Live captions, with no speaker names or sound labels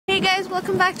guys,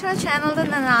 welcome back to our channel, the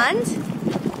Nannans.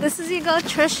 This is your girl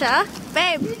Tricia.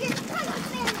 Babe.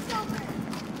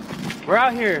 We're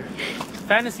out here.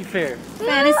 Fantasy Fair.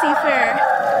 Fantasy Fair.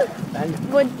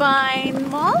 Woodbine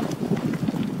Mall.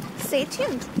 Stay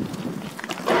tuned.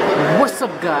 What's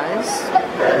up, guys?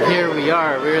 Here we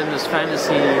are. We're in this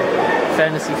fantasy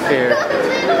fair.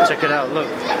 Check it out. Look.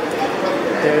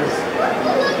 There's.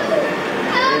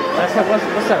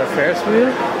 What's that? A Ferris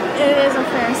wheel? It is a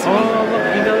Ferris wheel. Oh, look,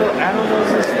 you got little animals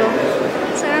and stuff.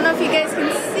 So I don't know if you guys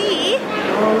can see.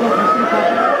 Oh, look, you see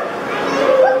that?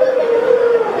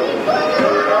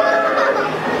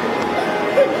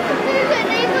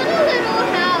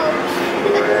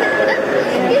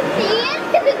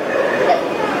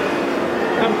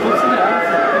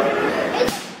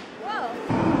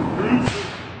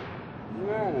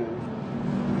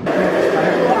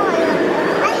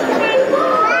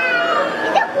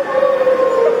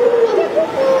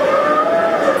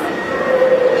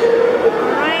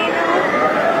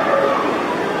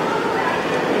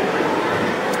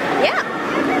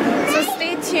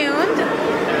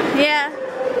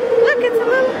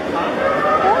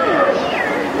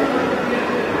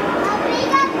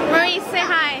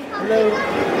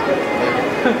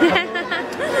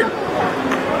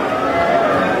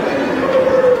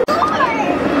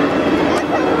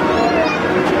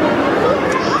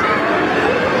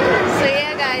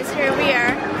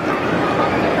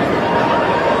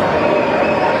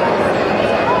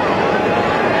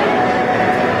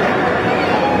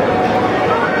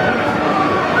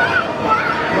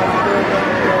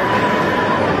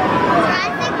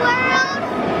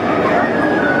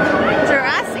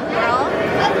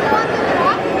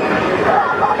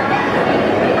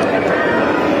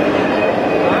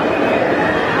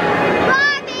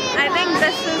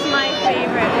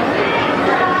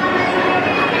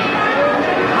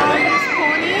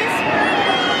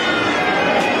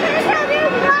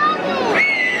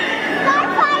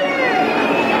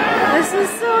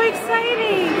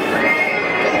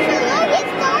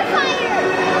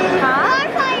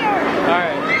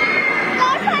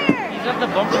 The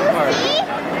bumper cars.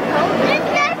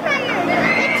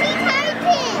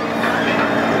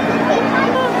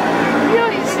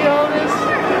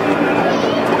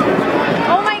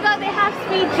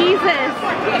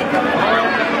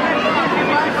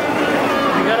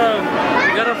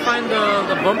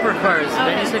 Okay.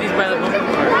 Then you said he's by the bumper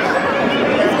cars.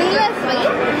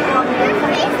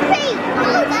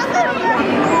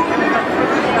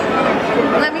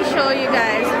 Let me show you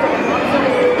guys.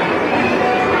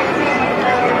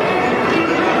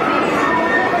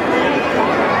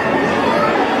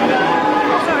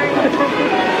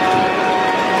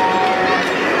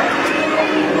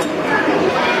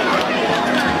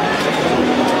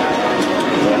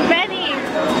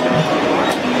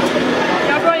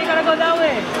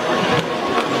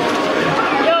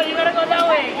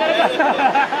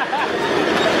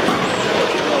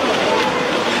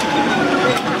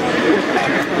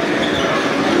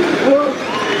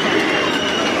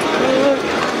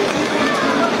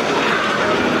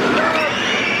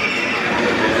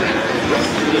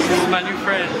 This is my new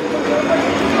friend.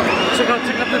 Check out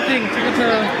the thing. Check out the.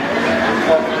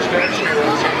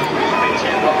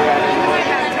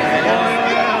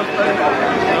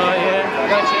 Oh yeah.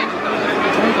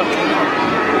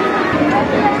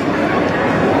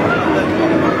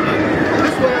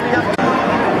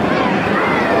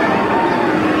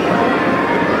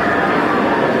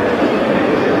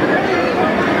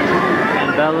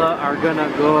 And Bella are gonna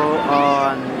go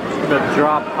on the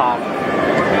drop off.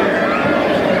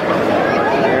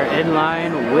 They're in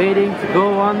line waiting to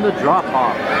go on the drop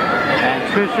off. And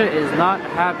Tricia is not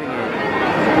having it.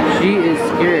 She is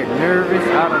scared, nervous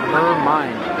out of her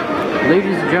mind.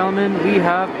 Ladies and gentlemen, we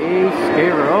have a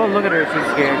scarer. Oh, look at her. She's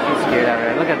scared. She's scared out of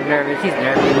her. Look at her. Nervous. She's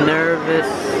nervous.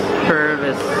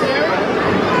 Nervous. Nervous.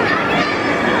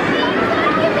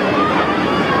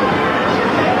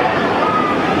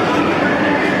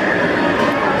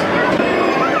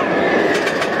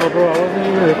 Oh, bro, I wasn't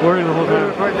even recording the whole time.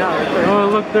 Right now. Oh,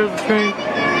 look, there's a train.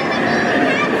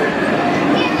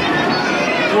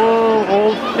 Whoa,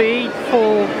 Old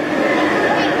Faithful.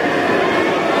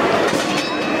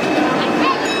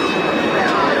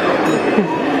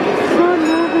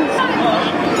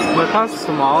 Look how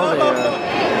small they are.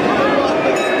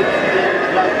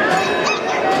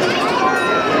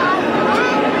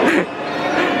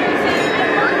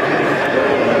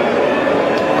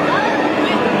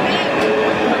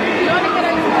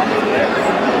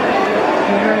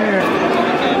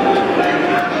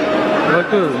 Look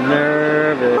who's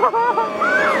nervous.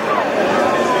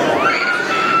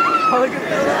 Oh, look at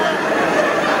that.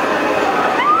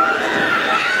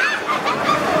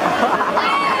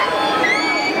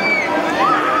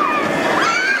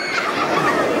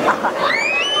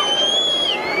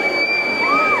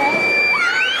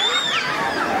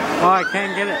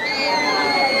 can't get it.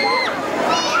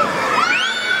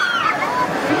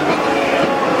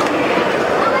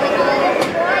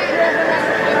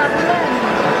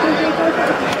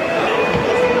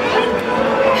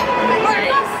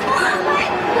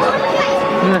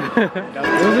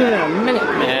 Wasn't it a minute?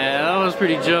 Man, that was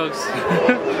pretty jokes.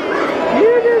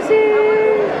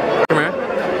 Come here.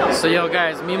 So yo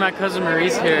guys, me and my cousin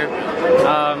Maurice here.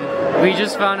 We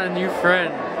just found a new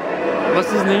friend. What's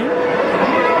his name?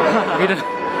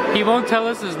 He won't tell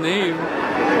us his name.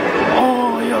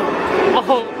 Oh yo.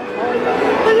 Oh.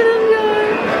 Look at him,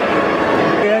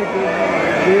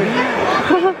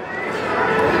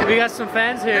 guys. We got some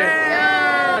fans here.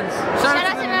 Yeah. Shout out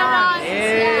to the Nannans.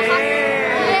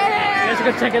 Let's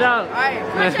go check it out. Alright.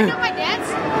 Check out my dance.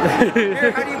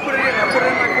 Here, how do you put it in? I'll put it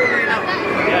in my phone right now.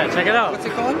 Yeah, check it out. What's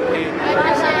it called?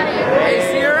 Hey,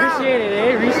 see you around. appreciate it,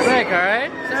 eh? Respect,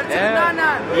 alright? Shout out to the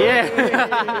Nannans. Yeah.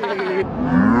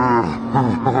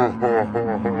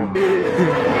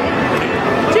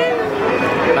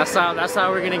 That's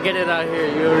how we're gonna get it out here.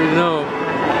 You already know.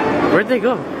 Where'd they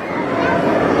go?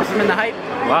 Lost them in the hype.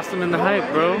 Lost them in the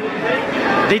hype, bro.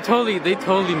 They totally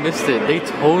missed it. They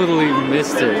totally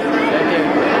missed it.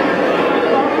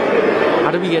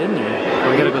 How did we get in there?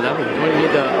 Oh, we gotta go that way.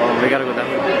 We gotta go that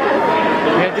way.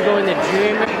 We have to go in the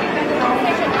gym.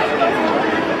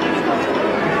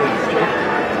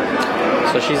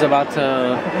 So she's about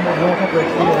to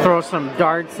throw some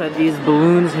darts at these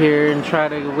balloons here and try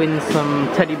to win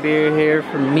some teddy bear here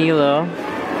from Mila.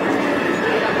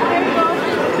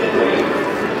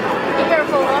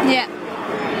 Yeah.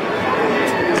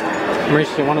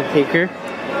 Maurice, you want to take her?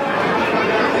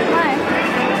 Why?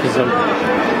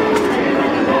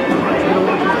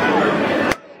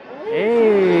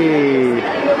 Hey!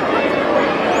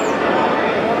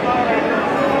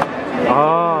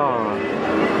 Oh!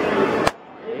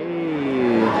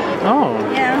 Hey! Oh!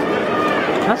 Yeah.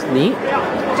 That's neat.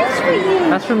 Just for you.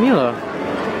 That's for Mila.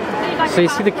 So you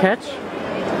see the catch?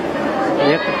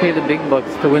 You have to pay the big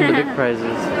bucks to win the big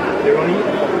prizes.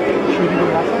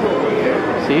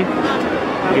 See?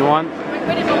 You want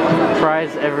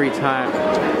prize every time. Look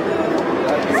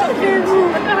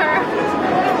at her.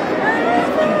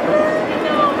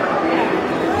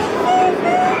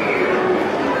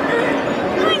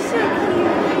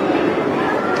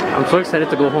 I'm so excited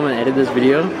to go home and edit this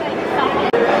video.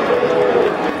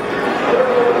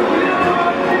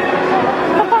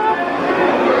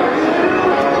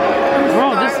 Bro,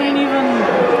 this ain't even...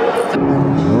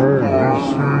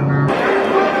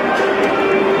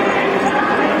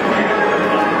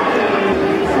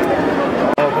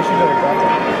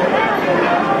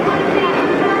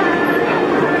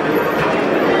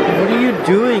 What are you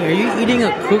doing? Are you eating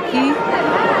a cookie?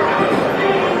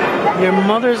 Your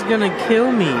mother's gonna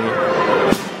kill me.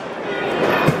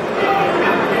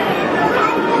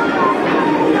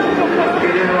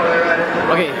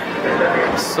 Okay,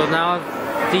 so now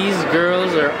these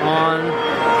girls are on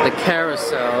the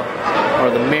carousel, or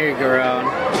the merry-go-round,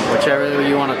 whichever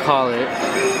you want to call it.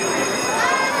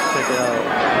 Check it out.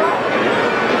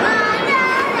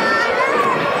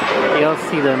 You'll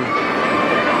see them.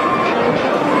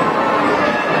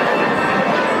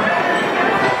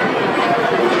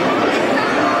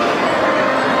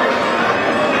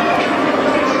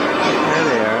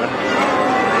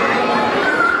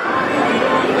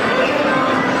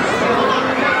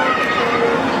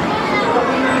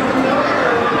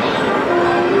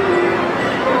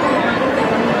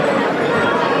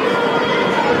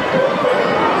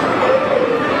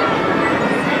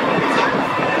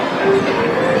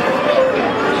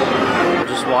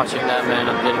 Watching that, man,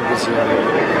 I'm getting dizzy already.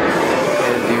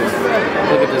 Oh, dude,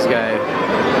 look at this guy.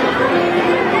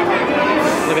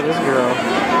 Look at this girl.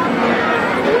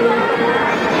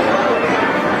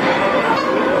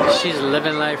 She's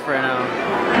living life right now.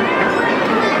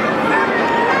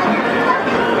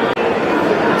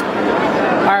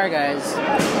 Alright guys,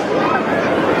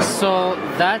 so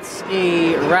that's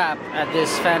a wrap at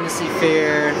this Fantasy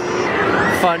Fair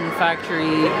Fun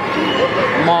Factory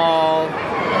Mall.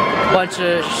 Bunch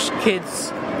of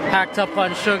kids packed up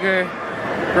on sugar,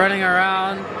 running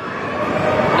around.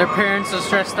 Their parents are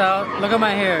stressed out. Look at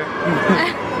my hair.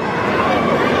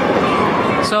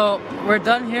 So we're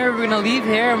done here. We're gonna leave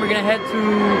here and we're gonna head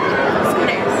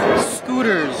to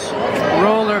Scooters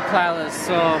Roller Palace.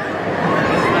 So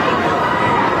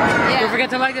don't forget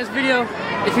to like this video.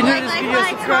 If you're new to this video,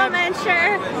 subscribe. Comment,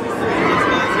 share.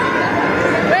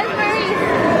 Where's Maurice?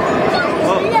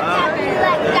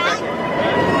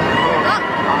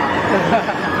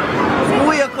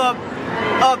 Wake up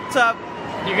top.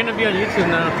 You're gonna be on YouTube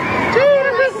now.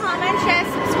 Like, comment, share,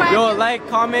 subscribe. Yo, like,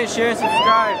 comment, share,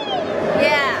 subscribe.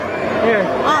 Yeah. Here.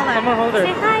 All that. Come on, hold her.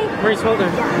 Say hi. Maurice, hold her.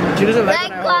 She doesn't like Like,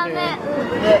 when I hold her. comment,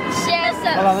 share,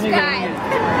 Hold on, let me get subscribe. it.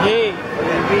 Hey. I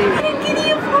didn't give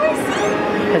you a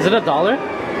horsey. Is it $1? I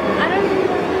don't know.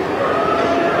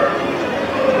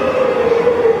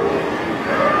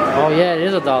 Oh yeah, it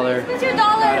is $1. It's your $1. I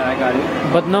got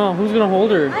it. But no, who's gonna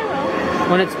hold her? I will.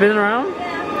 When it's spinning around?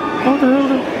 Yeah. Hold her, hold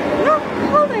her. No,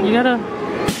 hold her. You gotta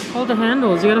hold the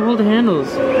handles. You gotta hold the handles.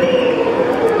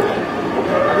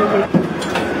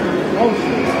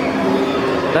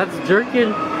 That's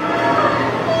jerking.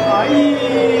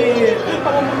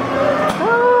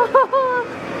 Oh,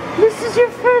 this is your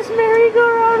first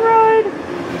merry-go-round ride.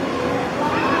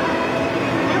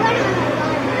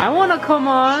 I wanna come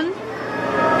on.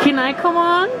 Can I come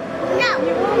on? No.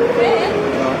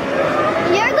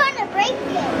 You're gonna break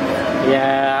it.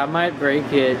 Yeah, I might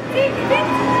break it.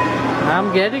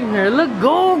 I'm getting her. Look,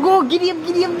 go, go, giddy up,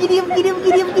 giddy up, giddy up, giddy up,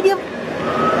 giddy up, giddy up.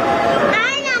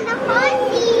 I'm on the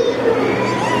horsey.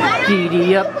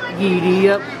 Giddy up, giddy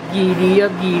up, giddy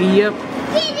up, giddy up.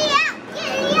 Giddy up,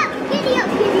 giddy up, giddy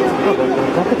up,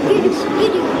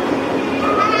 giddy up.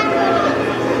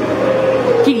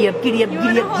 Giddy up, giddy up, You giddy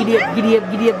wanna up, hold giddy her? up, giddy up,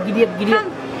 giddy up, giddy up, giddy up.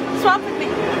 Come, swap with me.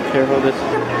 Here, hold this.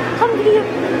 Come, giddy up.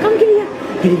 Come, giddy up.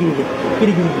 Giddy, giddy, giddy,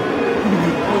 giddy, giddy.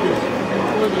 Hold this.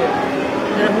 Hold there.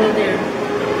 Gotta hold there.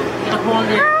 Gotta hold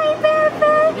there. Hi,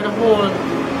 Stefan. Gotta hold.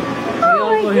 Oh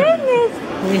my goodness.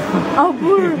 Oh,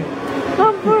 poor.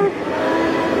 Oh, poor.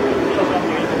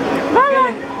 Mama.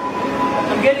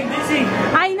 I'm getting dizzy.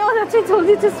 I know, that's why I told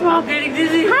you to swap. I'm getting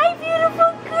dizzy. Hi,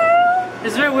 beautiful girl.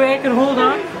 Is there a way I can hold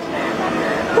on? Is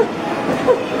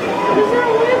there a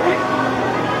way?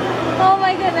 Oh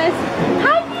my goodness.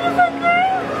 Hi, beautiful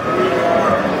girl.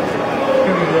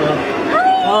 Here we go.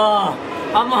 Hi. Oh,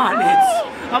 I'm on it.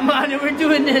 I'm on it. We're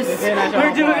doing this.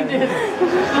 We're doing this.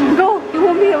 Go. You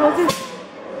won't be able to.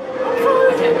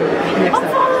 I'm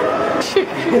falling.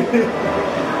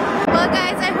 Well,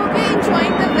 guys, I hope you're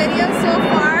enjoying the video so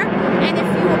far. And if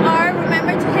you are,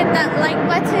 remember to hit that like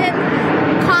button,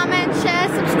 comment, share,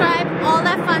 subscribe, all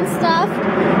that fun stuff.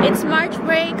 It's March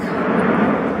break.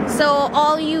 So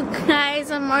all you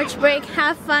guys on March break,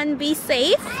 have fun, be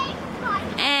safe.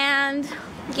 And,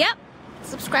 yep,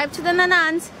 subscribe to the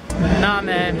Nannans. Nah,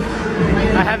 man.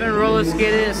 I haven't roller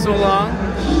skated in so long.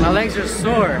 My legs are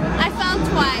sore. I fell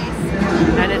twice.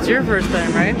 And it's your first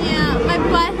time, right? Yeah, my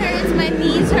butt hurts, my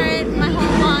knees hurt, my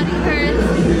whole body hurts.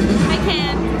 I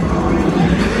can't.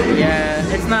 Yeah,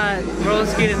 it's not, roller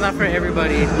skate is not for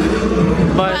everybody.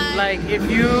 But like, if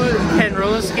you can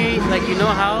roller skate, like you know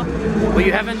how, but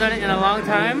you haven't done it in a long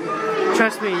time,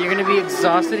 trust me, you're gonna be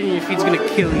exhausted and your feet's gonna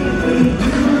kill you.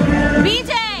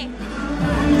 BJ!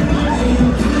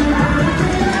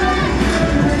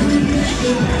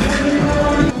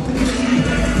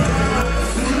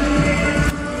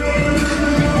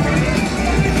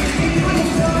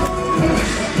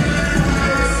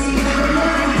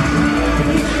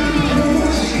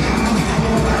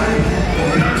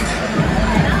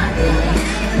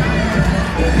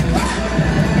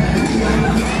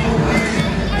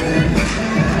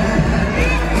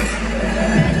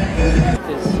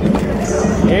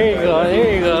 There you go,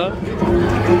 there you go.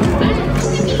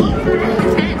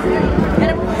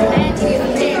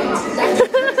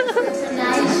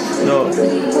 No,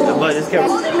 the butt is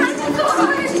careful.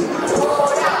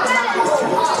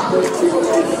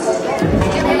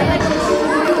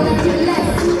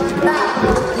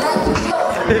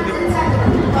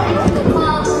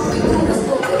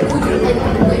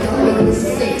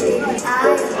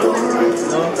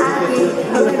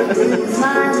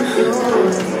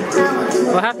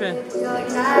 What happened?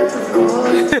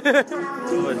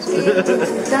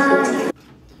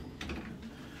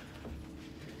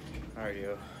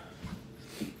 Alrighty,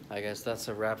 I guess that's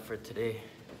a wrap for today.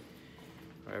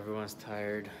 Everyone's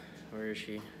tired. Where is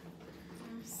she?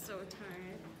 I'm so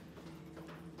tired.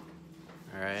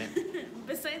 Alright.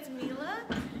 Besides Mila,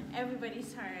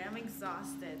 everybody's tired. I'm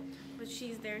exhausted. But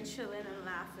she's there chilling and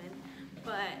laughing.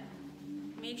 But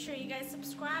make sure you guys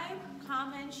subscribe,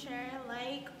 comment, share,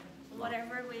 like,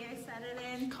 whatever way I said it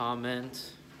in.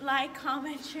 Comment. Like,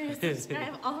 comment, share,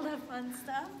 subscribe, all that fun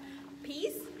stuff.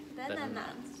 Peace, the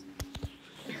Nannans.